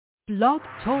Blog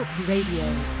Talk Radio.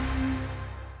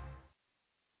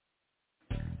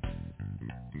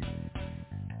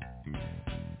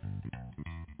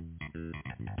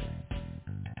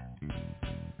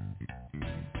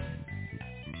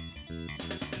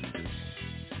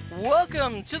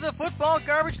 Welcome to the Football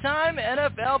Garbage Time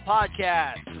NFL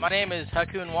Podcast. My name is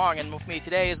Hakun Wong, and with me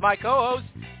today is my co-host,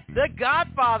 the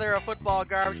godfather of Football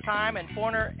Garbage Time and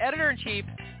former editor-in-chief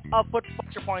of Football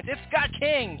Extra Points. It's Scott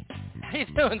King. How you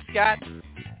doing, Scott?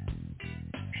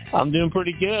 I'm doing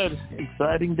pretty good.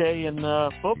 Exciting day in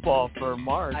football for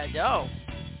March. I know.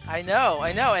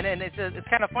 And it's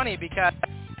kind of funny because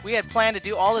we had planned to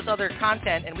do all this other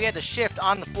content, and we had to shift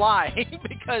on the fly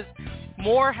because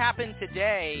more happened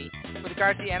today with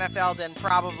regards to the NFL than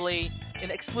probably,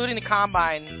 excluding the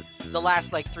Combine, the last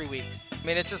 3 weeks. I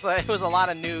mean, it's just it was a lot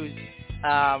of news,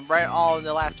 right, all in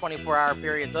the last 24-hour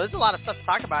period. So there's a lot of stuff to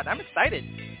talk about. I'm excited.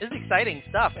 This is exciting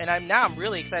stuff, and I'm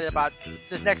really excited about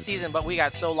this next season. But we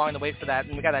got so long to wait for that,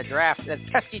 and we got that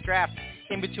pesky draft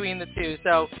in between the two.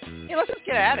 So let's just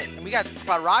get at it. And we got to talk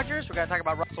about Rodgers. We're going to talk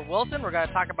about Russell Wilson. We're going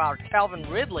to talk about Calvin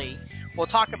Ridley. We'll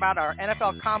talk about our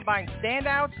NFL Combine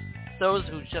standouts, those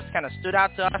who just kind of stood out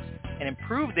to us and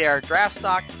improved their draft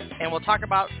stock, and we'll talk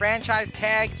about franchise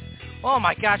tags. Oh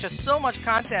my gosh, there's so much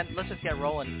content. Let's just get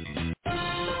rolling.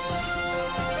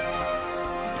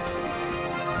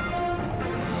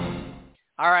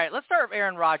 All right, let's start with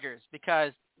Aaron Rodgers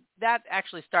because that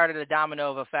actually started a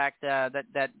domino effect that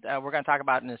we're going to talk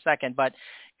about in a second. But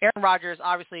Aaron Rodgers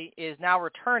obviously is now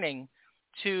returning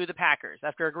to the Packers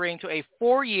after agreeing to a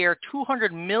 4-year,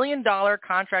 $200 million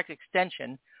contract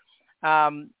extension.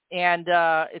 And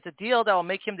it's a deal that will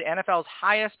make him the NFL's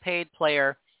highest paid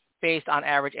player based on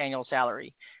average annual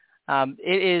salary.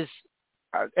 It is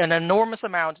an enormous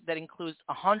amount that includes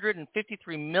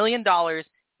 $153 million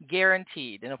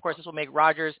guaranteed. And, of course, this will make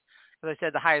Rodgers, as I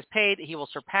said, the highest paid. He will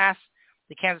surpass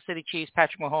the Kansas City Chiefs'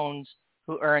 Patrick Mahomes,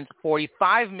 who earns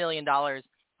 $45 million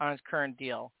on his current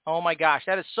deal. Oh, my gosh,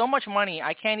 that is so much money.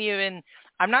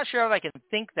 I'm not sure if I can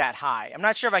think that high. I'm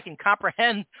not sure if I can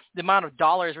comprehend the amount of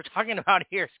dollars we're talking about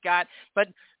here, Scott. But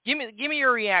give me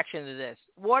your reaction to this.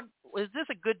 Is this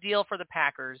a good deal for the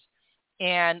Packers?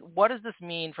 And what does this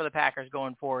mean for the Packers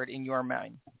going forward in your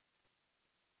mind?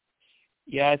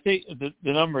 Yeah, I think the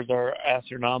numbers are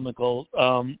astronomical.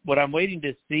 What I'm waiting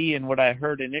to see and what I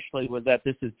heard initially was that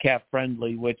this is cap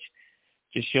friendly, which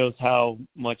just shows how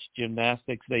much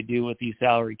gymnastics they do with these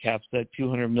salary caps, that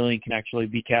 $200 million can actually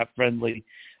be cap friendly.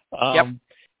 Yep.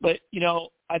 But,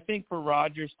 I think for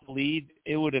Rodgers to leave,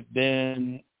 it would have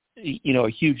been, a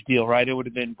huge deal, right? It would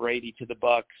have been Brady to the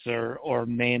Bucks or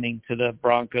Manning to the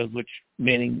Broncos, which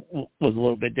Manning was a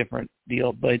little bit different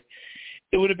deal. But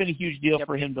it would have been a huge deal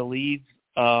for him to leave.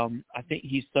 I think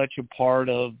he's such a part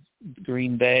of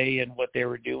Green Bay and what they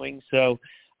were doing. So,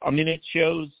 it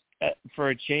shows for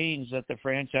a change that the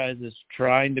franchise is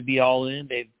trying to be all in.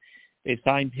 They've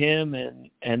signed him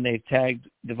and they've tagged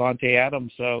Davante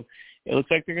Adams. So it looks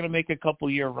like they're going to make a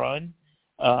couple-year run.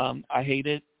 I hate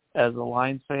it as a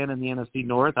Lions fan in the NFC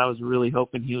North. I was really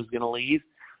hoping he was going to leave.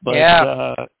 But,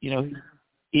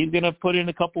 he's going to put in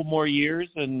a couple more years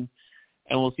and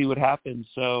we'll see what happens.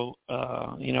 So,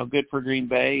 good for Green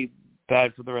Bay,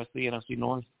 bad for the rest of the NFC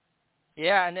North.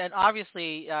 Yeah, and it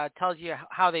obviously tells you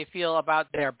how they feel about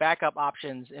their backup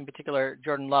options, in particular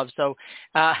Jordan Love. So,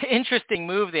 interesting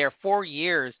move there, 4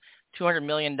 years, $200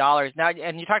 million. Now,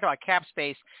 and you talked about cap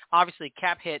space. Obviously,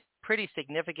 cap hit pretty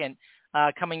significant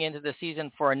coming into the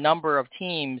season for a number of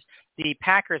teams. The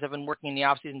Packers have been working in the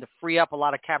offseason to free up a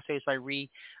lot of cap space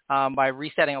by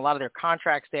resetting a lot of their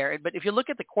contracts there. But if you look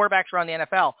at the quarterbacks around the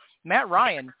NFL, Matt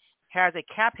Ryan has a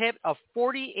cap hit of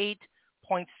 $48.6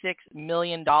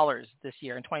 million this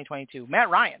year in 2022. Matt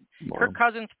Ryan. Wow. Kirk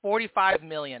Cousins, $45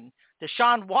 million.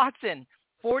 Deshaun Watson,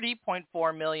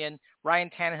 $40.4 million. Ryan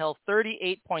Tannehill,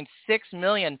 $38.6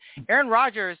 million. Aaron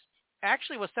Rodgers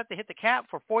actually was set to hit the cap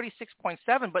for $46.7,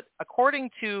 but according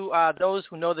to those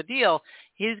who know the deal,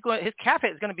 his cap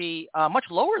hit is going to be much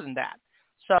lower than that.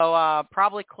 So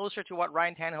probably closer to what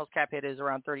Ryan Tannehill's cap hit is,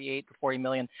 around $38 to $40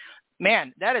 million.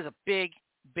 Man, that is a big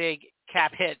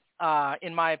cap hit,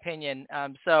 in my opinion.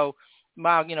 So,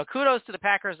 kudos to the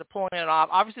Packers for pulling it off.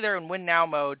 Obviously, they're in win-now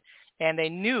mode, and they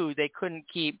knew they couldn't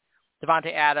keep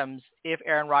Davante Adams if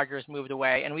Aaron Rodgers moved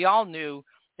away. And we all knew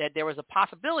that there was a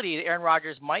possibility that Aaron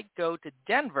Rodgers might go to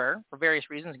Denver for various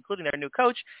reasons, including their new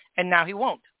coach, and now he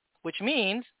won't, which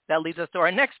means that leads us to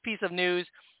our next piece of news,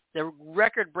 the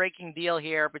record-breaking deal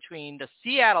here between the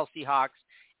Seattle Seahawks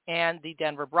and the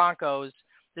Denver Broncos.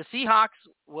 The Seahawks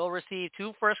will receive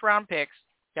 2 first-round picks,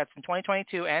 that's in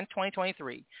 2022 and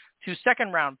 2023, 2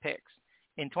 second-round picks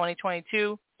in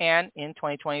 2022 and in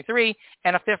 2023,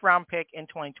 and a fifth-round pick in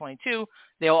 2022.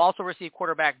 They will also receive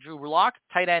quarterback Drew Lock,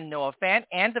 tight end Noah Fant,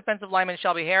 and defensive lineman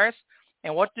Shelby Harris.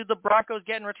 And what do the Broncos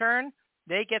get in return?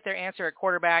 They get their answer at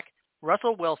quarterback,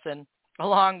 Russell Wilson,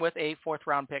 along with a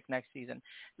fourth-round pick next season.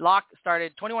 Locke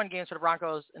started 21 games for the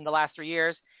Broncos in the last 3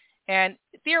 years, and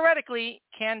theoretically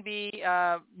can be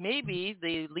maybe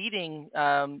the leading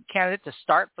candidate to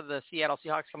start for the Seattle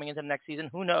Seahawks coming into the next season.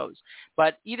 Who knows?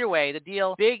 But either way, the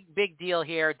deal, big deal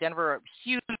here. Denver, a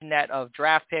huge net of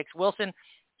draft picks. Wilson,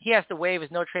 he has to waive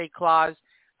his no-trade clause,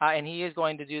 and he is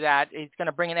going to do that. He's going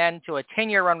to bring an end to a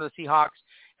 10-year run with the Seahawks.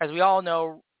 As we all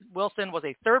know, Wilson was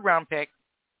a third-round pick.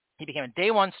 He became a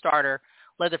day-one starter,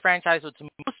 led the franchise with the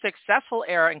most successful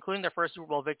era, including their first Super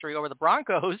Bowl victory over the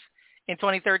Broncos in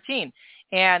 2013.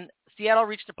 And Seattle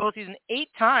reached the postseason 8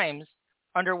 times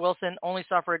under Wilson, only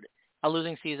suffered a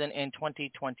losing season in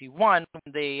 2021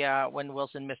 when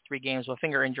Wilson missed 3 games with a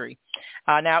finger injury.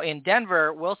 Now in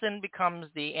Denver, Wilson becomes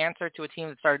the answer to a team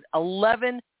that started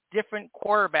 11 different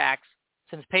quarterbacks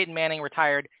since Peyton Manning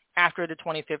retired after the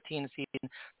 2015 season.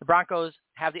 The Broncos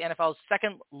have the NFL's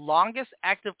second longest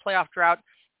active playoff drought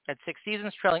at 6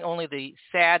 seasons, trailing only the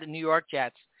sad New York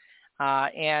Jets.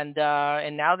 And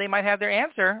now they might have their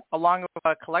answer, along with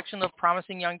a collection of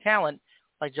promising young talent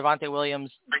like Javonte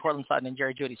Williams, Cortland Sutton, and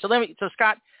Jerry Jeudy. So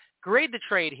Scott, grade the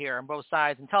trade here on both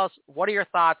sides and tell us what are your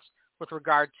thoughts with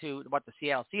regard to what the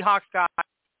Seattle Seahawks got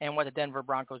and what the Denver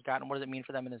Broncos got, and what does it mean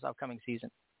for them in this upcoming season?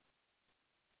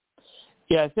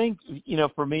 Yeah, I think,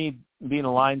 for me, being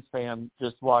a Lions fan,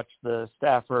 just watched the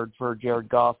Stafford for Jared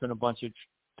Goff and a bunch of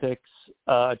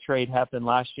picks trade happened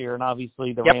last year, and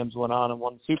obviously the Rams went on and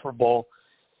won the Super Bowl.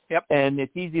 Yep. And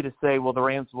it's easy to say, well, the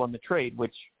Rams won the trade,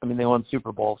 which, they won the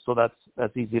Super Bowl, so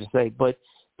that's easy to say. But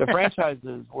the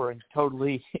franchises were in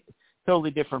totally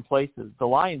different places. The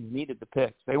Lions needed the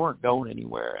picks. They weren't going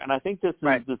anywhere. And I think this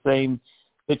is the same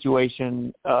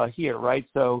situation here, right?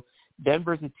 So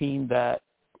Denver's a team that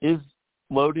is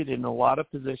loaded in a lot of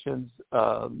positions,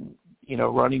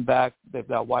 running back, they've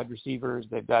got wide receivers,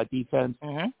 they've got defense.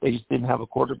 Mm-hmm. They just didn't have a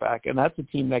quarterback. And that's a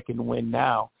team that can win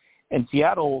now. And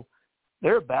Seattle,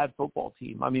 they're a bad football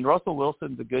team. Russell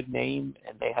Wilson's a good name,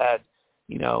 and they had,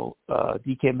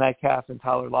 DK Metcalf and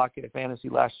Tyler Lockett at fantasy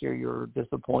last year. You were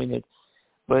disappointed.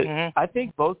 But I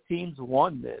think both teams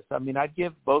won this. I'd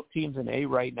give both teams an A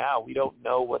right now. We don't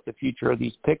know what the future of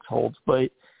these picks holds,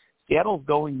 but Seattle's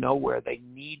going nowhere. They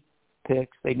need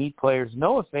picks. They need players.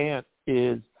 Noah Fant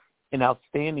is an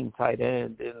outstanding tight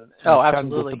end, and it's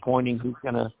kind of disappointing who's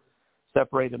going to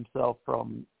separate himself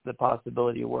from the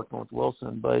possibility of working with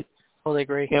Wilson. But totally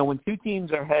agree. When two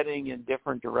teams are heading in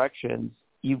different directions,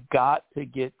 you've got to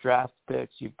get draft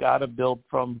picks. You've got to build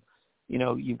from,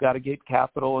 you've got to get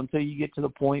capital until you get to the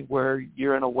point where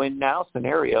you're in a win now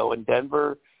scenario. And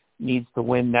Denver needs to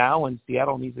win now, and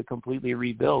Seattle needs to completely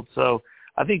rebuild. So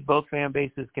I think both fan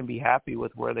bases can be happy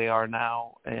with where they are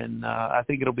now, and I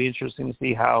think it'll be interesting to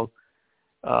see how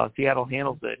Seattle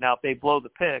handles it. Now, if they blow the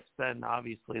picks, then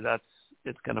obviously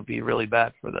it's going to be really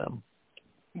bad for them.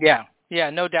 Yeah,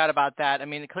 no doubt about that.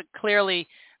 Clearly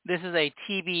this is a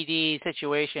TBD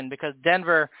situation because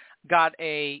Denver got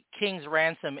a king's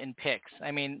ransom in picks.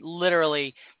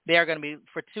 Literally, they are going to be,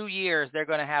 for 2 years, they're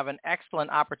going to have an excellent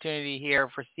opportunity here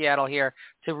for Seattle here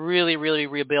to really, really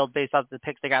rebuild based off the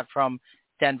picks they got from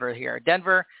Denver here.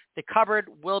 Denver, the cupboard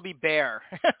will be bare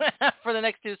for the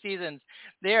next 2 seasons.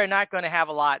 They are not going to have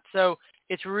a lot. So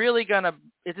it's really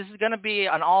this is going to be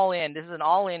an all-in. This is an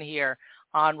all-in here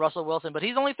on Russell Wilson, but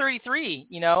he's only 33,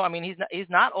 he's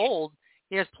not old.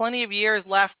 He has plenty of years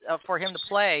left for him to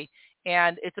play,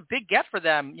 and it's a big get for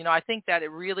them. I think that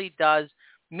it really does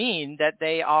mean that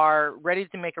they are ready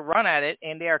to make a run at it,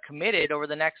 and they are committed over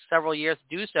the next several years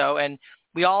to do so. And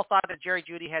we all thought that Jerry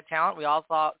Jeudy had talent. We all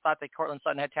thought that Cortland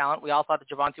Sutton had talent. We all thought that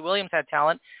Javonte Williams had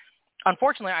talent.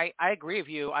 Unfortunately, I agree with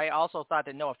you. I also thought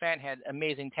that Noah Fant had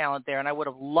amazing talent there, and I would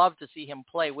have loved to see him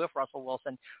play with Russell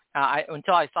Wilson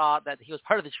until I saw that he was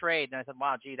part of the trade. And I said,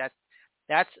 wow, gee,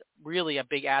 that's really a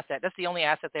big asset. That's the only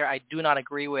asset there I do not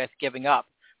agree with giving up.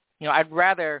 I'd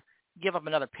rather give up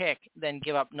another pick than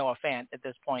give up Noah Fant at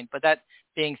this point. But that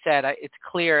being said, it's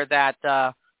clear that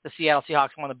the Seattle Seahawks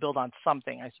want to build on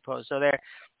something, I suppose. So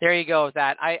there you go with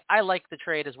that. I like the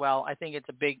trade as well. I think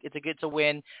it's a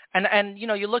win. And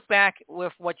you look back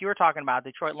with what you were talking about,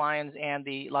 Detroit Lions and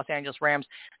the Los Angeles Rams.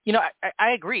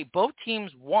 I agree. Both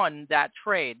teams won that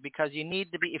trade because you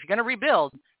need to be, if you're going to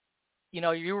rebuild,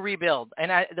 you rebuild.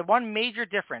 And the one major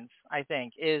difference, I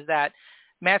think, is that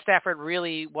Matt Stafford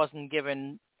really wasn't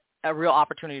given a real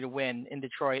opportunity to win in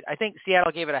Detroit. I think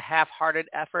Seattle gave it a half-hearted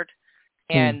effort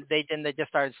and they just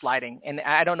started sliding. And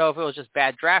I don't know if it was just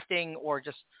bad drafting or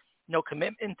just no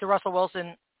commitment to Russell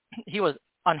Wilson. He was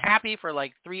unhappy for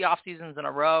like 3 off seasons in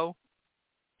a row,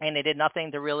 and they did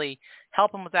nothing to really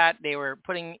help him with that. They were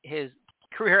putting his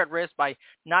career at risk by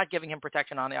not giving him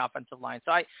protection on the offensive line.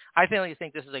 So I really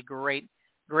think this is a great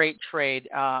trade.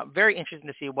 Very interesting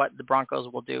to see what the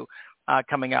Broncos will do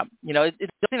coming up. The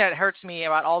thing that hurts me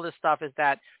about all this stuff is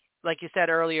that, like you said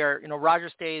earlier,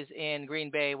 Rodgers stays in Green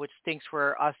Bay, which stinks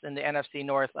for us in the NFC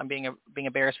North. I'm being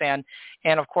a Bears fan,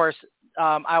 and of course,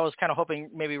 I was kind of hoping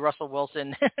maybe Russell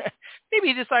Wilson, maybe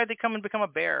he decided to come and become a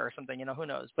Bear or something. Who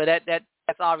knows? But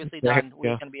that's obviously done. He's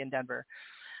going to be in Denver.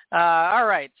 All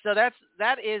right, so that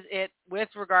is it with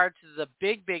regard to the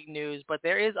big news. But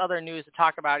there is other news to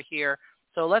talk about here.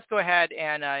 So let's go ahead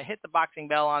and hit the boxing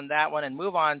bell on that one and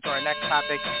move on to our next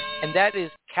topic, and that is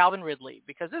Calvin Ridley,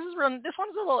 because this one's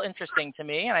a little interesting to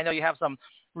me, and I know you have some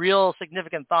real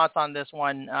significant thoughts on this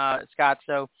one, Scott,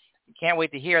 so can't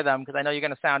wait to hear them because I know you're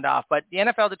going to sound off. But the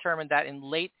NFL determined that in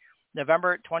late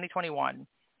November 2021,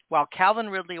 while Calvin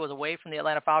Ridley was away from the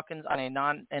Atlanta Falcons on a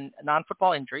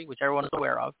non-football injury, which everyone is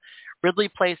aware of, Ridley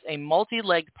placed a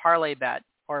multi-leg parlay bet,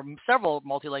 or several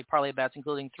multi-leg parlay bets,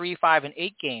 including 3, 5, and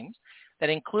 8 games, that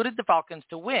included the Falcons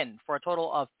to win for a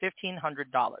total of $1,500.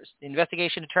 The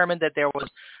investigation determined that there was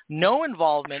no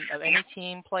involvement of any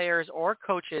team, players, or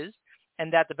coaches,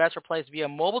 and that the bets were placed via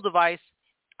mobile device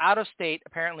out of state,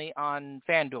 apparently on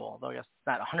FanDuel, though I'm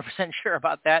not 100% sure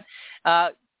about that.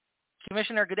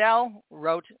 Commissioner Goodell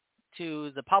wrote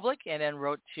to the public and then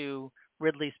wrote to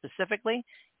Ridley specifically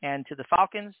and to the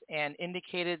Falcons and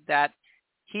indicated that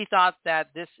he thought that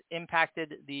this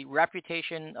impacted the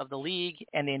reputation of the league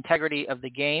and the integrity of the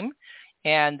game,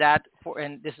 and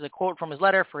this is a quote from his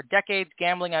letter, "For decades,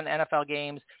 gambling on NFL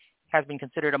games has been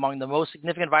considered among the most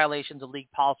significant violations of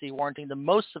league policy, warranting the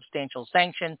most substantial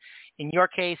sanction. In your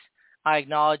case, I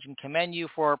acknowledge and commend you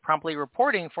for promptly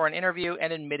reporting for an interview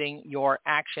and admitting your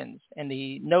actions." And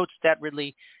he notes that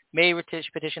Ridley may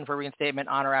petition for reinstatement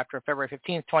on or after February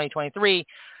 15th, 2023,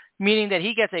 meaning that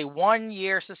he gets a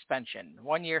 1-year suspension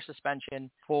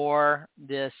for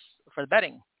the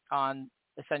betting on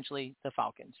essentially the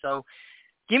Falcons. So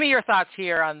give me your thoughts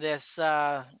here on this,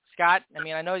 Scott. I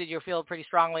mean, I know that you feel pretty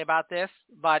strongly about this,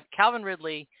 but Calvin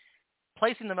Ridley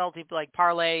placing the multi-leg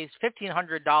parlays,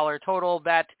 $1,500 total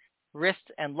bet,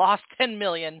 risked and lost $10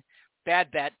 million.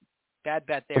 Bad bet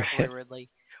there for Ridley.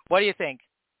 What do you think?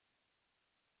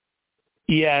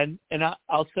 Yeah, and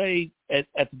I'll say at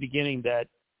the beginning that,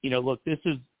 look, this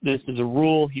is a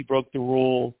rule. He broke the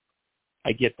rule.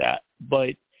 I get that.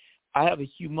 But I have a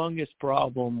humongous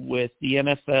problem with the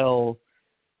NFL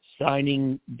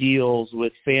signing deals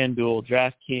with FanDuel,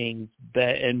 DraftKings,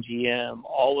 BetMGM,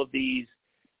 all of these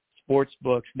sports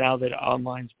books now that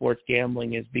online sports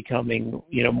gambling is becoming,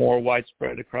 more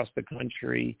widespread across the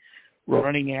country,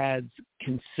 running ads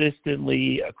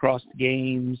consistently across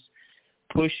games,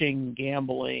 pushing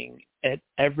gambling at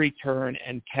every turn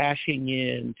and cashing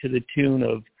in to the tune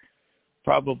of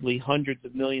probably hundreds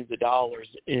of millions of dollars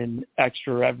in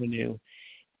extra revenue.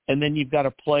 And then you've got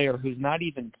a player who's not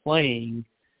even playing,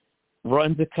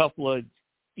 runs a couple of,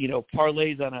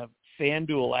 parlays on a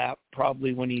FanDuel app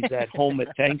probably when he's at home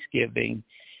at Thanksgiving.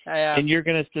 And you're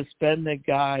going to suspend the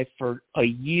guy for a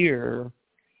year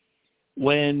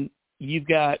when you've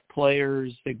got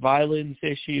players like violence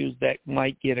issues that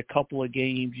might get a couple of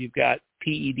games. You've got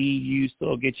PED use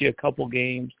that'll get you a couple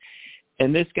games.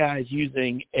 And this guy's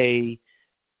using a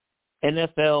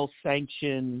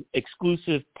NFL-sanctioned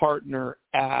exclusive partner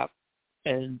app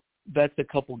and bets a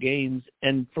couple games.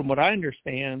 And from what I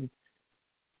understand,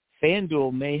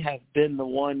 FanDuel may have been the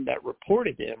one that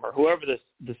reported him, or whoever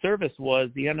the service was.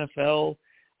 The NFL,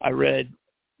 I read,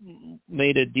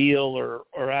 made a deal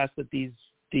or asked that these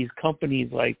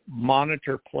companies like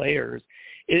monitor players.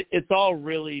 It's all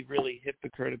really, really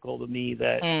hypocritical to me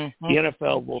that the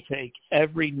NFL will take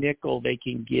every nickel they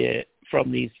can get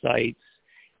from these sites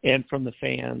and from the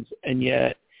fans. And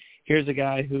yet here's a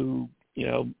guy who,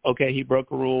 okay, he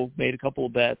broke a rule, made a couple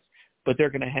of bets, but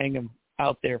they're going to hang him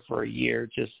out there for a year.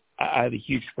 I have a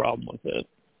huge problem with it.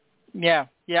 Yeah.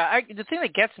 The thing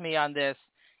that gets me on this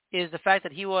is the fact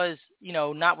that he was,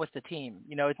 not with the team.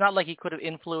 It's not like he could have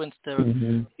influenced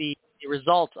the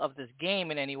results of this game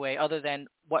in any way other than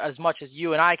as much as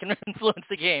you and I can influence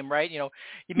the game, right?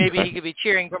 Maybe he could be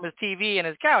cheering from his TV and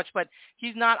his couch, but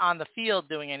he's not on the field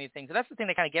doing anything. So that's the thing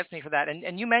that kind of gets me for that.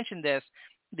 And you mentioned this,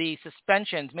 the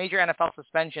suspensions, major NFL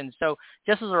suspensions. So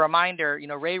just as a reminder,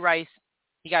 Ray Rice,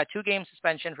 he got a 2-game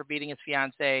suspension for beating his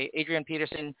fiancée. Adrian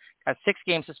Peterson got a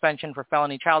 6-game suspension for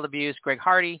felony child abuse. Greg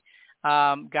Hardy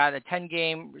got a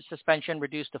 10-game suspension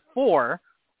reduced to 4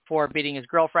 for beating his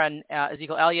girlfriend.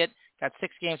 Ezekiel Elliott got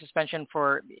 6-game suspension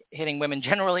for hitting women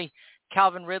generally.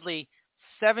 Calvin Ridley,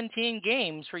 17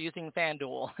 games for using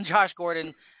FanDuel. Josh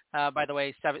Gordon, by the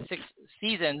way, 6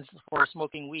 seasons for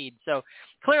smoking weed. So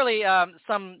clearly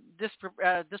some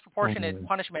disproportionate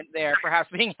punishment there, perhaps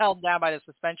being held down by the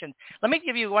suspension. Let me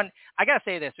give you one. I got to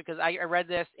say this because I read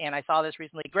this and I saw this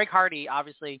recently. Greg Hardy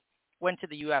obviously went to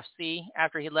the UFC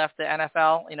after he left the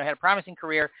NFL. Had a promising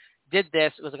career, did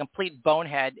this. It was a complete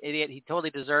bonehead idiot. He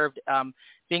totally deserved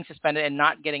being suspended and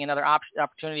not getting another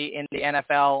opportunity in the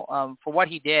NFL for what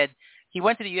he did. He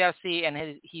went to the UFC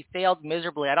and he failed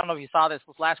miserably. I don't know if you saw this.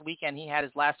 Last weekend he had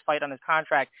his last fight on his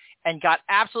contract and got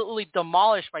absolutely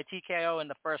demolished by TKO in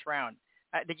the first round.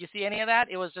 Did you see any of that?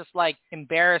 It was just like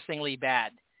embarrassingly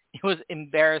bad. It was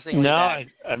embarrassingly bad.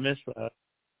 No, I missed that.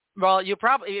 Well, you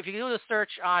probably, if you do the search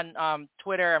on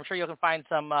Twitter, I'm sure you can find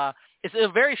some. It's a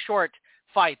very short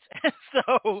fight.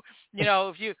 So,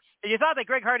 if you thought that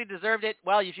Greg Hardy deserved it,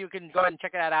 well, if you can go ahead and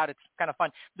check that out, it's kind of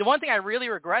fun. The one thing I really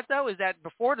regret, though, is that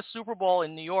before the Super Bowl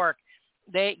in New York,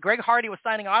 Greg Hardy was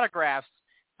signing autographs,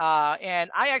 and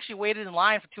I actually waited in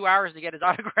line for 2 hours to get his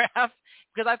autograph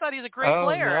because I thought he was a great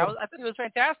player. No. I thought he was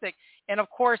fantastic. And, of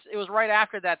course, it was right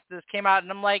after that this came out,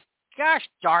 and I'm like, gosh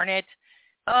darn it.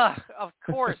 Of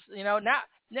course,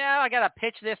 now I got to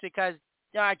pitch this because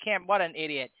I can't. What an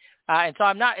idiot. And so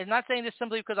I'm not saying this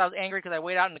simply because I was angry because I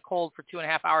waited out in the cold for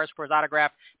 2.5 hours for his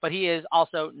autograph, but he is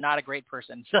also not a great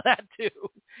person. So that too.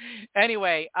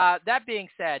 Anyway, that being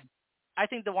said, I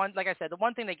think the one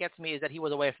thing that gets me is that he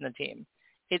was away from the team.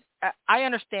 I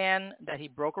understand that he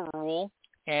broke a rule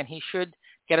and he should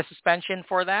get a suspension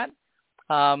for that.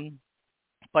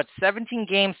 But 17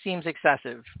 games seems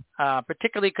excessive,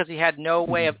 particularly because he had no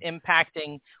way of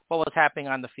impacting what was happening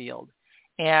on the field.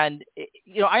 And,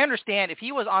 I understand if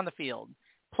he was on the field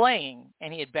playing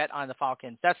and he had bet on the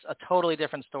Falcons, that's a totally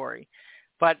different story.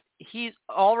 But he's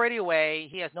already away.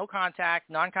 He has no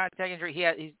non-contact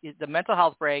injury. He's the mental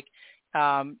health break.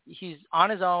 He's on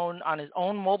his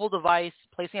own mobile device,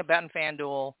 placing a bet on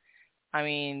FanDuel. I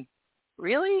mean,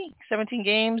 really? 17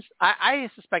 games? I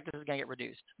suspect this is going to get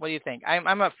reduced. What do you think?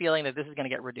 I'm a feeling that this is going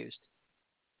to get reduced.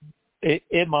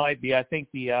 It might be. I think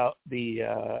the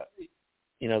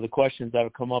questions that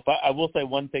have come up. I will say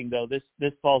one thing though.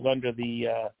 This falls under the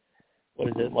what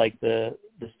is it, like the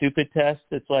stupid test?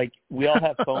 It's like we all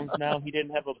have phones now. He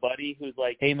didn't have a buddy who's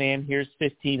like, hey man, here's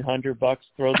 $1,500.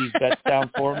 Throw these bets down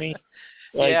for me.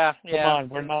 Like,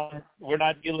 come on, we're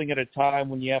not dealing at a time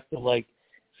when you have to like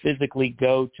physically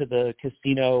go to the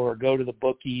casino or go to the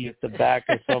bookie at the back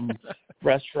of some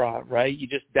restaurant, right? You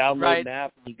just download an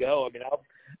app and you go. I mean,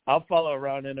 I'll follow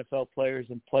around NFL players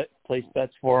and place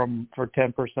bets for them for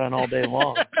 10% all day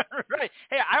long. Right.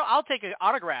 Hey, I'll take an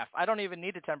autograph. I don't even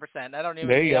need the 10%. I don't even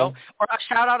there you go. Or a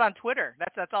shout out on Twitter.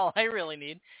 That's all I really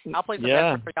need. I'll place a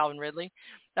bet for Calvin Ridley.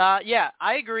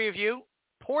 I agree with you.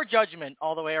 Poor judgment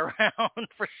all the way around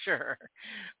for sure.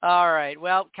 All right.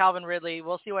 Well, Calvin Ridley,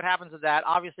 we'll see what happens with that.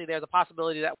 Obviously, there's a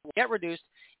possibility that will get reduced,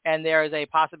 and there is a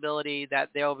possibility that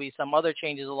there will be some other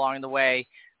changes along the way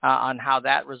on how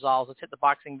that resolves. Let's hit the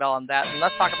boxing bell on that. And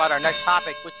let's talk about our next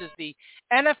topic, which is the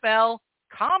NFL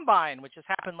Combine, which has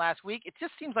happened last week. It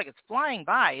just seems like it's flying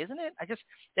by, isn't it?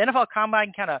 The NFL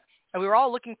Combine we were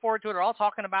all looking forward to it, we were all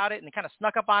talking about it, and it kind of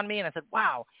snuck up on me, and I said,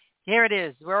 wow, here it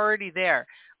is. We're already there.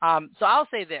 So I'll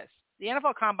say this. The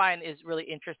NFL Combine is really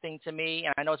interesting to me,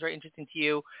 and I know it's very interesting to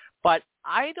you, but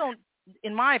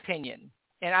in my opinion,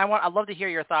 and I'd love to hear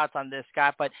your thoughts on this,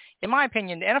 Scott, but in my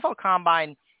opinion, the NFL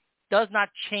Combine does not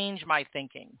change my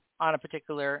thinking on a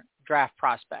particular draft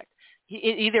prospect.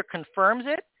 It either confirms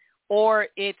it or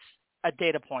it's a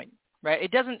data point, right?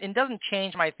 It doesn't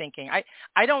change my thinking.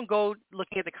 I don't go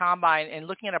looking at the Combine and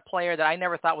looking at a player that I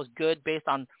never thought was good based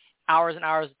on hours and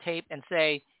hours of tape and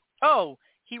say, oh,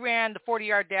 he ran the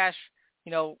 40-yard dash,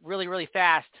 really, really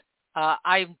fast.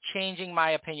 I'm changing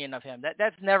my opinion of him.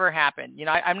 That's never happened.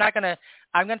 I'm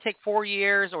going to take 4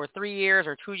 years or 3 years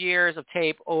or 2 years of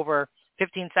tape over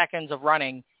 15 seconds of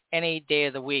running any day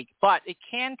of the week. But it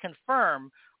can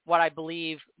confirm what I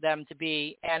believe them to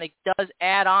be, and it does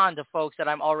add on to folks that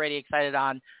I'm already excited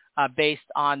on based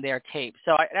on their tape.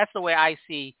 So that's the way I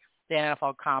see the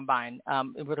NFL Combine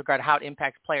with regard to how it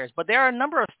impacts players. But there are a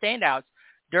number of standouts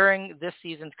during this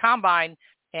season's Combine,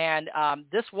 and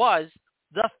this was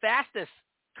the fastest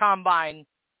Combine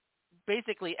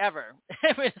basically ever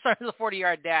in terms of the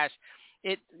 40-yard dash.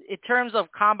 In terms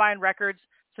of Combine records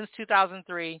since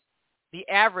 2003, the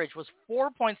average was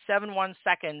 4.71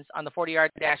 seconds on the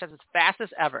 40-yard dash. That's its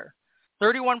fastest ever.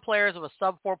 31 players with a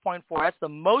sub 4.4. That's the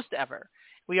most ever.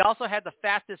 We also had the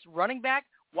fastest running back,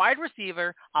 wide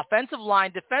receiver, offensive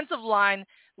line, defensive line,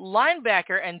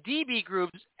 linebacker, and DB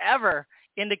groups ever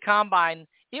in the combine.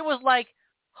 It was like,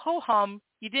 ho-hum,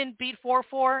 you didn't beat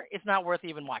 4-4, it's not worth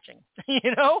even watching.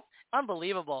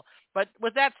 Unbelievable. But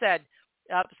with that said,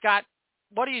 Scott,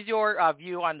 what is your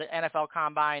view on the NFL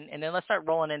Combine? And then let's start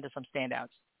rolling into some standouts.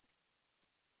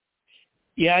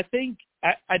 Yeah,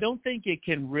 I don't think it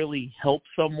can really help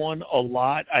someone a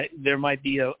lot. There might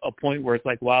be a point where it's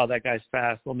like, wow, that guy's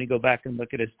fast. Let me go back and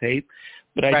look at his tape.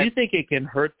 But I do think it can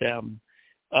hurt them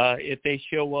if they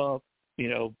show up,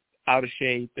 out of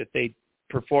shape, if they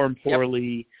perform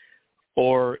poorly,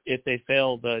 or if they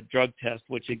fail the drug test,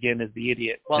 which again is the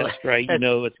idiot test, right?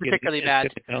 It's particularly bad.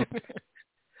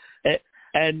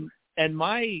 And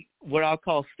my what I'll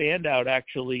call standout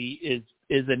actually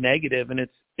is a negative, and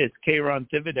it's Kayron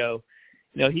Thibodeau.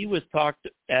 He was talked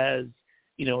as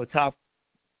a top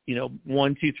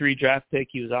 1, 2, 3 draft pick.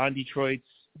 He was on Detroit's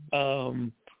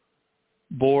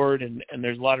board, and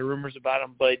there's a lot of rumors about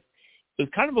him, but it was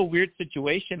kind of a weird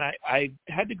situation. I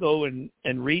had to go and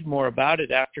read more about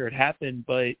it after it happened,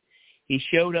 but he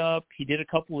showed up, he did a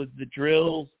couple of the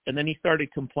drills, and then he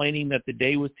started complaining that the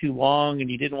day was too long and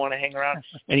he didn't want to hang around,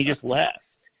 and he just left.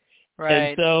 Right.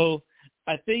 And so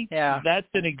I think that's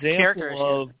an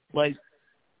example of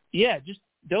just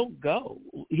don't go.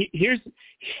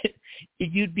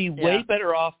 You'd be way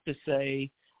better off to say,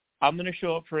 I'm going to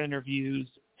show up for interviews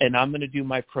and I'm going to do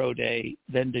my pro day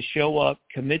than to show up,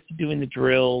 commit to doing the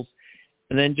drills,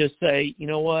 and then just say, you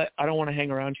know what, I don't want to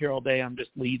hang around here all day. I'm just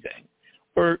leaving.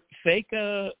 Or fake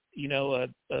food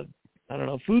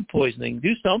poisoning.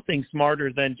 Do something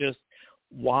smarter than just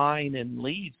whine and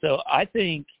leave. So I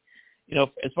think,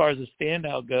 as far as a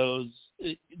standout goes,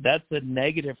 that's a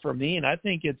negative for me, and I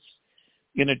think it's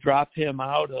going to drop him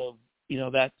out of,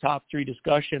 that top 3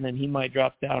 discussion, and he might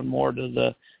drop down more to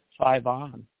the 5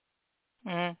 on.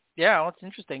 Mm-hmm. Yeah, well, it's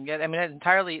interesting. I mean,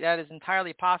 that is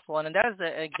entirely possible, and that is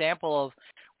an example of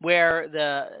where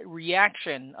the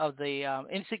reaction of the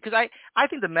because I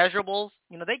think the measurables,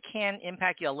 they can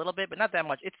impact you a little bit, but not that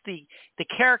much. It's the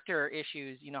character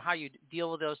issues, how you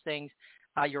deal with those things,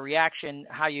 your reaction,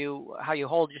 how you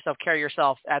hold yourself, carry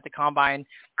yourself at the combine,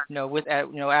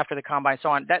 after the combine, so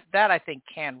on. That I think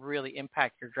can really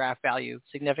impact your draft value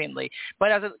significantly.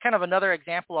 But as a kind of another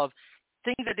example of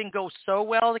things that didn't go so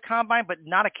well at the combine, but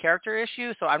not a character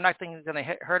issue, so I'm not thinking it's going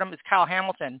to hurt him, is Kyle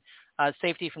Hamilton,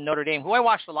 safety from Notre Dame, who I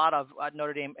watched a lot of at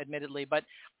Notre Dame, admittedly, but,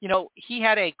 he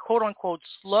had a quote-unquote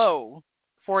slow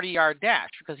 40-yard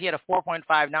dash because he had a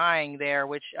 4.59 there,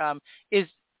 which is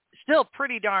still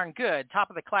pretty darn good, top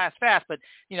of the class fast, but,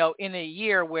 in a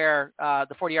year where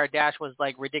the 40-yard dash was,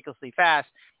 like, ridiculously fast,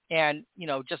 and,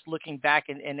 just looking back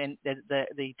and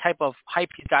the type of hype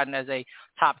he's gotten as a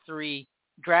top 3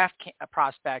 draft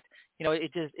prospect,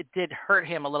 it did hurt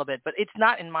him a little bit, but it's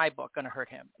not in my book going to hurt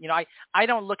him. I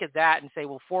don't look at that and say,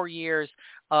 well, 4 years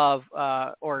of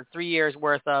or 3 years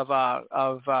worth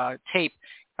of tape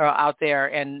out there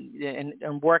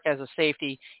and work as a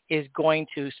safety is going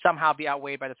to somehow be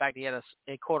outweighed by the fact that he had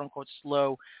a quote unquote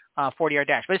slow 40-yard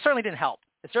dash. But it certainly didn't help.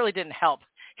 It certainly didn't help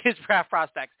his draft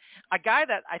prospects. A guy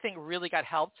that I think really got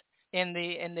helped in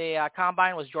the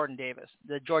combine was Jordan Davis,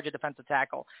 the Georgia defensive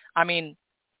tackle. I mean,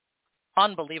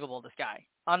 unbelievable, this guy.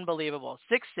 Unbelievable.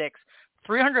 6'6",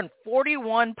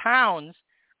 341 pounds,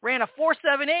 ran a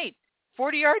 4.78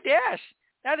 40-yard dash.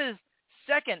 That is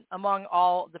second among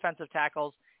all defensive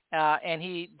tackles, and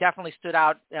he definitely stood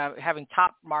out, having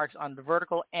top marks on the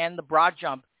vertical and the broad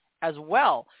jump as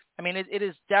well. I mean, it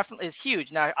is definitely it's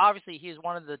huge. Now, obviously, he's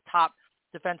one of the top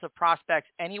defensive prospects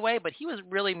anyway, but he was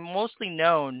really mostly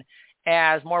known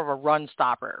as more of a run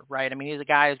stopper, right? I mean, he's a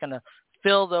guy who's going to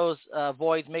fill those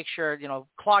voids, make sure,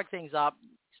 clog things up,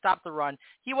 stop the run.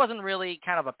 He wasn't really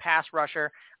kind of a pass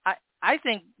rusher. I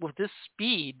think with this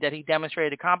speed that he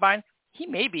demonstrated at Combine, he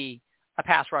may be a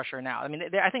pass rusher now. I mean,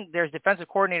 I think there's defensive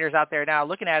coordinators out there now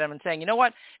looking at him and saying, you know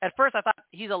what? At first I thought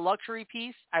he's a luxury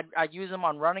piece. I'd use him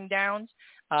on running downs.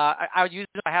 I would use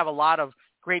him. I have a lot of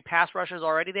great pass rushers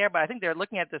already there, but I think they're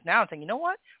looking at this now and saying, you know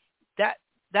what?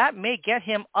 That may get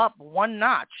him up one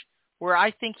notch where I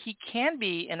think he can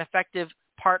be an effective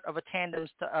part of a tandem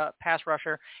pass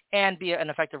rusher and be an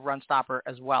effective run stopper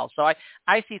as well. So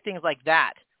I see things like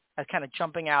that as kind of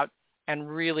jumping out and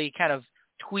really kind of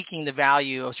tweaking the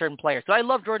value of certain players. So I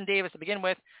love Jordan Davis to begin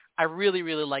with. I really,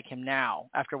 really like him now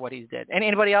after what he's did. And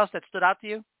anybody else that stood out to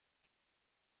you?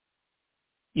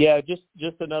 Yeah, just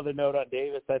another note on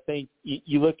Davis. I think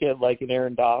you look at like an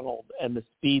Aaron Donald and the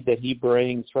speed that he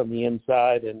brings from the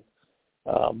inside and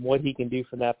what he can do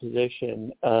from that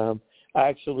position. I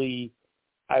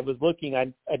I was looking.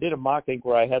 I did a mock think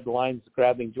where I had the Lions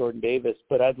grabbing Jordan Davis,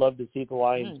 but I'd love to see the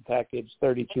Lions package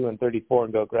 32 and 34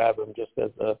 and go grab him just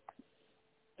as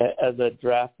a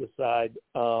draft aside.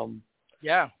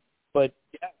 Yeah. But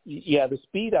yeah, the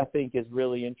speed I think is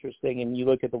really interesting. And you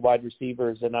look at the wide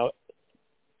receivers, and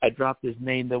I dropped his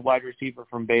name. The wide receiver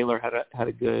from Baylor had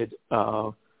a good.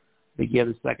 I think he had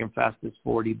the second fastest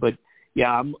 40. But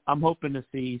yeah, I'm hoping to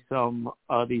see some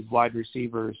of these wide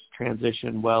receivers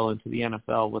transition well into the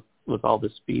NFL with all the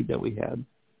speed that we had.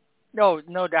 No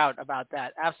doubt about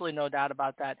that. Absolutely no doubt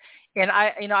about that. And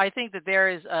I think that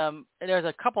there's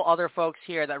a couple other folks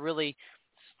here that really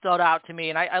stood out to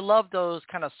me. And I love those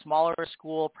kind of smaller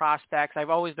school prospects. I've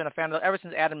always been a fan of them ever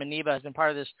since Adam Maniba has been part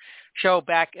of this show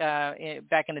back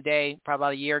in the day, probably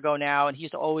about a year ago now. And he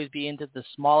used to always be into the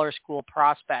smaller school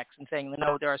prospects and saying,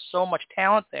 there is so much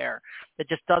talent there that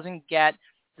just doesn't get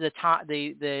the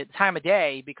time of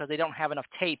day because they don't have enough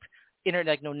tape.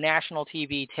 Internet, national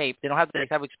TV tape. They don't have the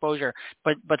type of exposure,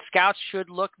 but scouts should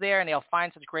look there and they'll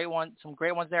find some great ones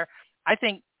there. I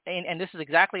think, and this is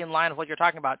exactly in line with what you're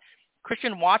talking about.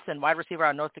 Christian Watson, wide receiver out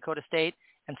of North Dakota State,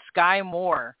 and Sky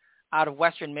Moore out of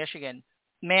Western Michigan.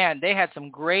 Man, they had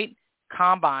some great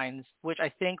combines, which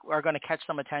I think are going to catch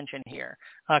some attention here.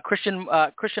 Christian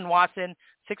Watson,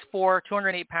 6'4",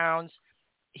 208 pounds.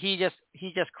 He just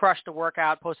crushed the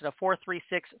workout, posted a 4.36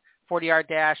 40-yard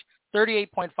dash,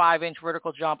 38.5-inch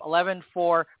vertical jump,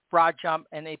 11.4 broad jump,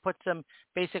 and they put him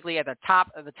basically at the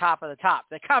top of the top of the top.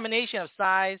 The combination of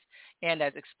size and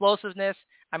that explosiveness,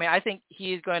 I think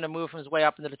he is going to move from his way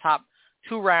up into the top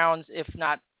 2 rounds, if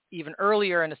not even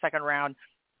earlier in the second round,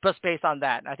 just based on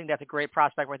that. I think that's a great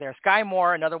prospect right there. Sky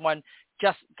Moore, another one,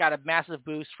 just got a massive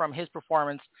boost from his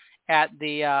performance at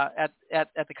the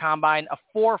combine, a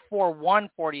 4.41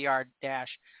 40-yard dash.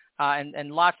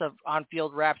 And lots of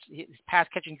on-field reps. His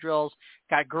pass-catching drills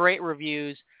got great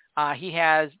reviews. He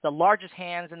has the largest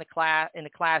hands in the class,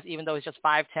 even though he's just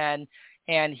 5'10",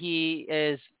 and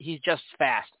he's just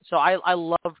fast. So I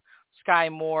love Sky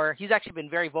Moore. He's actually been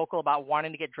very vocal about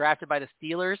wanting to get drafted by the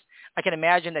Steelers. I can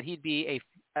imagine that he'd be a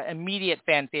immediate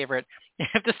fan favorite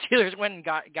if the Steelers went and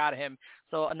got him.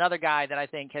 So another guy that I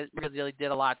think has really did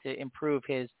a lot to improve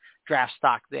his draft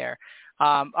stock there.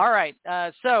 All right.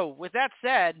 So with that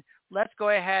said, let's go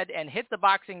ahead and hit the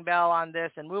boxing bell on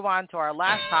this and move on to our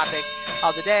last topic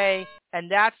of the day, and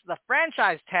that's the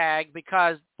franchise tag,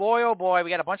 because boy, oh boy, we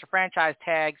got a bunch of franchise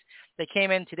tags that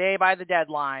came in today by the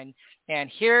deadline, and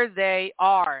here they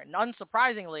are. And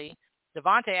unsurprisingly,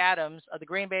 Devontae Adams of the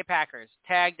Green Bay Packers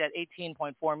tagged at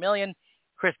 $18.4 million.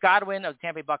 Chris Godwin of the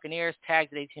Tampa Bay Buccaneers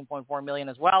tagged at $18.4 million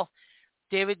as well.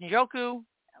 David Njoku,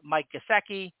 Mike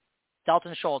Gesicki,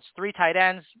 Dalton Schultz, 3 tight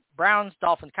ends, Browns,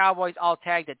 Dolphins, Cowboys, all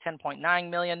tagged at $10.9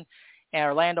 million. And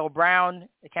Orlando Brown,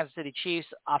 the Kansas City Chiefs,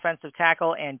 offensive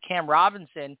tackle, and Cam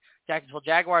Robinson, Jacksonville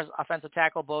Jaguars, offensive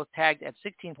tackle, both tagged at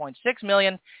 $16.6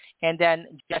 million. And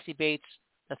then Jesse Bates,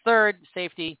 the third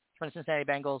safety from the Cincinnati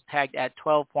Bengals, tagged at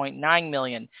 $12.9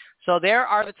 million. So there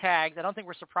are the tags. I don't think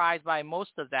we're surprised by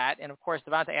most of that. And, of course,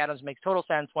 Devontae Adams makes total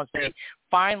sense once they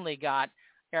finally got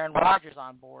Aaron Rodgers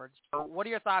on board. So what are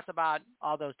your thoughts about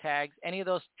all those tags? Any of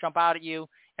those jump out at you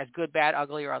as good, bad,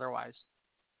 ugly, or otherwise?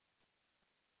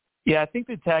 Yeah, I think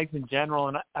the tags in general,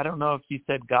 and I don't know if you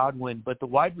said Godwin, but the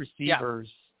wide receivers,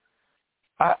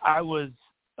 I was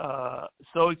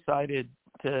so excited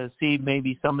to see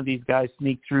maybe some of these guys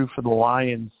sneak through for the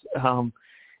Lions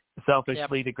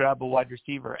selfishly to grab a wide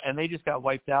receiver, and they just got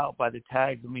wiped out by the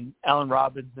tags. Allen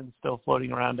Robinson's still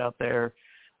floating around out there.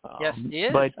 Yes, he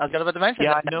is. But, I was going to mention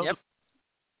that. I know. Yep.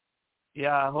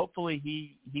 Yeah, hopefully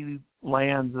he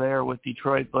lands there with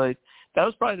Detroit. But that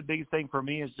was probably the biggest thing for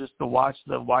me, is just to watch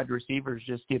the wide receivers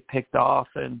just get picked off.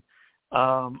 And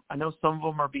I know some of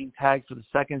them are being tagged for the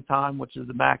second time, which is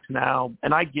the max now.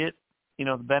 And I get,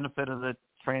 the benefit of the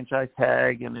franchise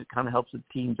tag, and it kind of helps the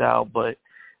teams out. But,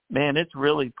 man, it's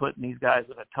really putting these guys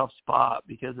in a tough spot,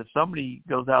 because if somebody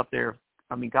goes out there,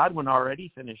 Godwin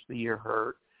already finished the year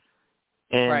hurt.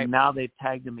 And now they've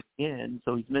tagged him again,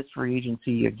 so he's missed free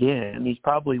agency again. He's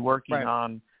probably working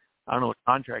on, I don't know what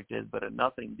contract is, but a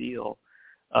nothing deal.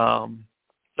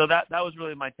 So that was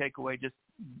really my takeaway, just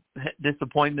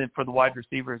disappointment for the wide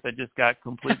receivers that just got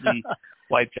completely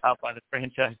wiped out by the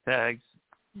franchise tags.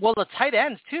 Well, the tight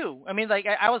ends, too.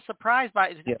 I was surprised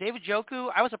by David Njoku.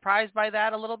 I was surprised by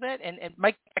that a little bit. And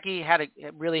Mike Gesicki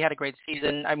really had a great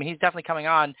season. He's definitely coming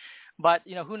on. But,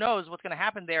 who knows what's going to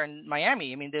happen there in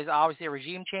Miami. There's obviously a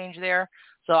regime change there.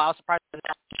 So I was surprised by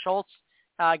Schultz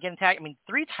getting tagged.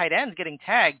 3 tight ends getting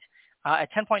tagged at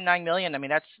 $10.9 million.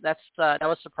 That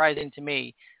was surprising to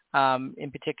me.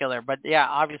 in particular. But yeah,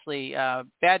 obviously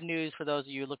bad news for those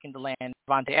of you looking to land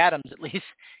Devontae Adams. At least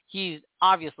he's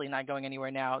obviously not going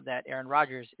anywhere now that Aaron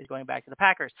Rodgers is going back to the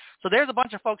Packers. So there's a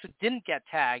bunch of folks who didn't get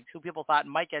tagged, who people thought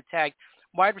might get tagged.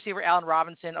 Wide receiver Allen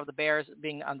Robinson of the Bears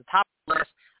being on the top of the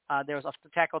list. There was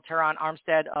offensive tackle Teron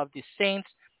Armstead of the Saints,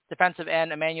 defensive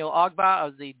end Emmanuel Ogbah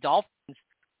of the Dolphins,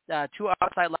 two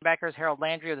outside linebackers, Harold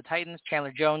Landry of the Titans,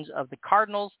 Chandler Jones of the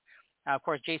Cardinals, of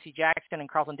course, J.C. Jackson and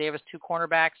Carlton Davis, two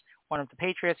cornerbacks, one of the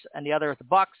Patriots and the other of the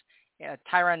Bucks,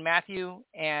 Tyrann Mathieu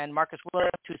and Marcus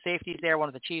Williams, two safeties there, one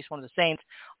of the Chiefs, one of the Saints.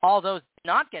 All those did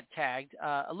not get tagged.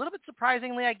 A little bit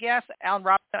surprisingly, I guess. Allen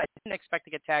Robinson, I didn't expect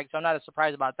to get tagged, so I'm not as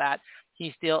surprised about that.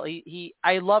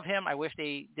 I love him. I wish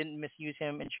they didn't misuse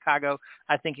him in Chicago.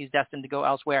 I think he's destined to go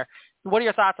elsewhere. What are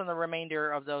your thoughts on the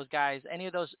remainder of those guys? Any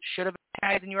of those should have been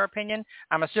tagged in your opinion?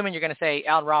 I'm assuming you're going to say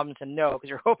Allen Robinson no, because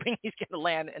you're hoping he's going to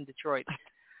land in Detroit.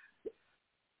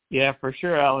 Yeah, for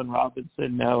sure, Allen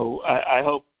Robinson no. I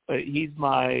hope he's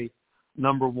my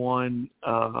number one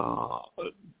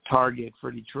target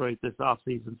for Detroit this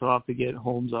offseason, so I'll have to get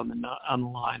Holmes on the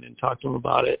line and talk to him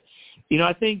about it. You know,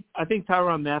 I think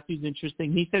Tyrann Mathieu's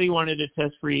interesting. He said he wanted to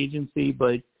test free agency,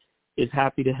 but is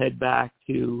happy to head back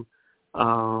to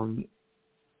a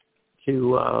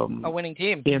winning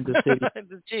team, Kansas City.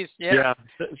 The Chiefs, yeah,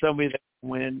 somebody that can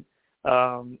win.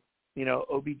 You know,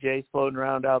 OBJ's floating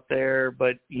around out there,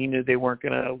 but he knew they weren't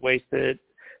going to waste it.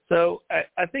 So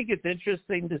I think it's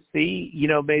interesting to see, you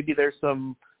know, maybe there's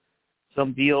some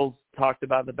deals talked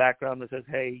about in the background that says,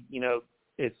 hey, you know,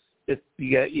 if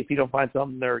you don't find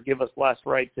something or give us last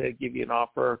right to give you an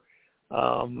offer.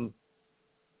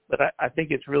 But I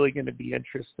think it's really going to be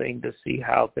interesting to see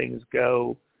how things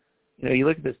go. You know, you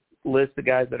look at this list of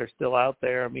guys that are still out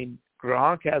there. I mean,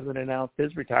 Gronk hasn't announced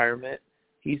his retirement.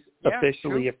 He's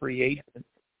officially a free agent.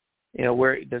 You know,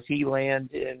 where does he land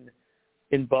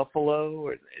in Buffalo?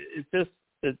 Or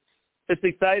it's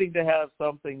exciting to have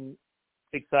something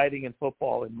exciting in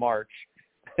football in March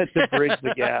to bridge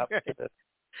the gap.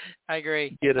 I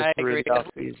agree. Get us through the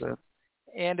offseason.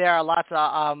 And there are lots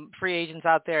of free agents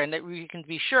out there, and that we can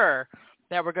be sure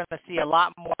that we're going to see a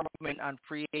lot more movement on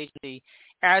free agency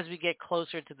as we get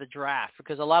closer to the draft,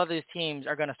 because a lot of these teams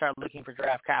are going to start looking for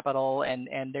draft capital, and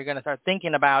they're going to start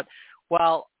thinking about,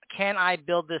 well, can I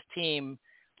build this team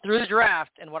through the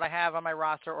draft and what I have on my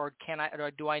roster, or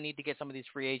do I need to get some of these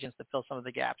free agents to fill some of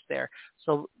the gaps there?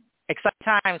 So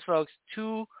exciting times, folks.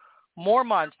 2 more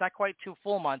months, not quite 2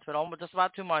 full months, but almost just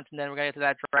about 2 months, and then we're going to get to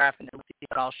that draft, and we'll see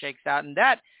how it all shakes out. And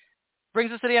that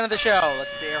brings us to the end of the show. Let's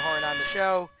get the air horn on the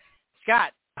show.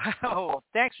 Scott,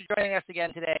 thanks for joining us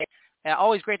again today.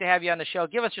 Always great to have you on the show.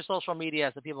 Give us your social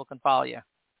media so people can follow you.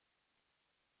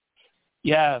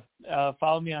 Yeah,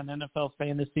 follow me on NFL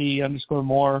Fantasy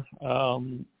 _more.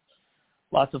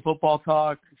 Lots of football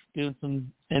talk, doing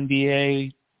some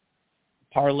NBA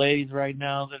parlays right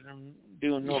now that I'm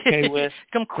doing okay with.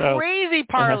 Some crazy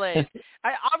parlays.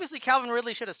 Obviously, Calvin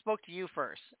Ridley should have spoke to you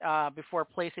first before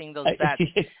placing those bets.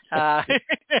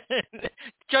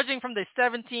 Judging from the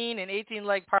 17 and 18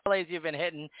 leg parlays you've been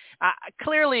hitting,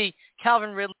 clearly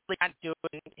Calvin Ridley not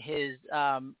doing his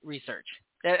research.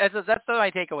 That's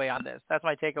my takeaway on this. That's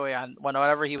my takeaway on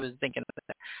whatever he was thinking.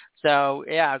 So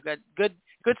yeah,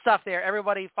 good stuff there.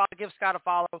 Everybody, give Scott a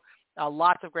follow.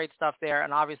 Lots of great stuff there,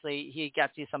 and obviously he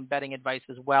gets you some betting advice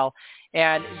as well.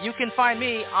 And you can find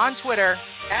me on Twitter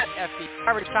at FB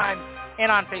Garbage Time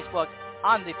and on Facebook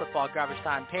on the Football Garbage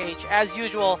Time page. As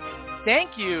usual,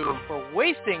 thank you for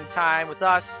wasting time with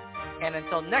us, and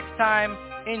until next time,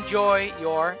 enjoy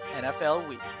your NFL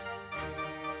week.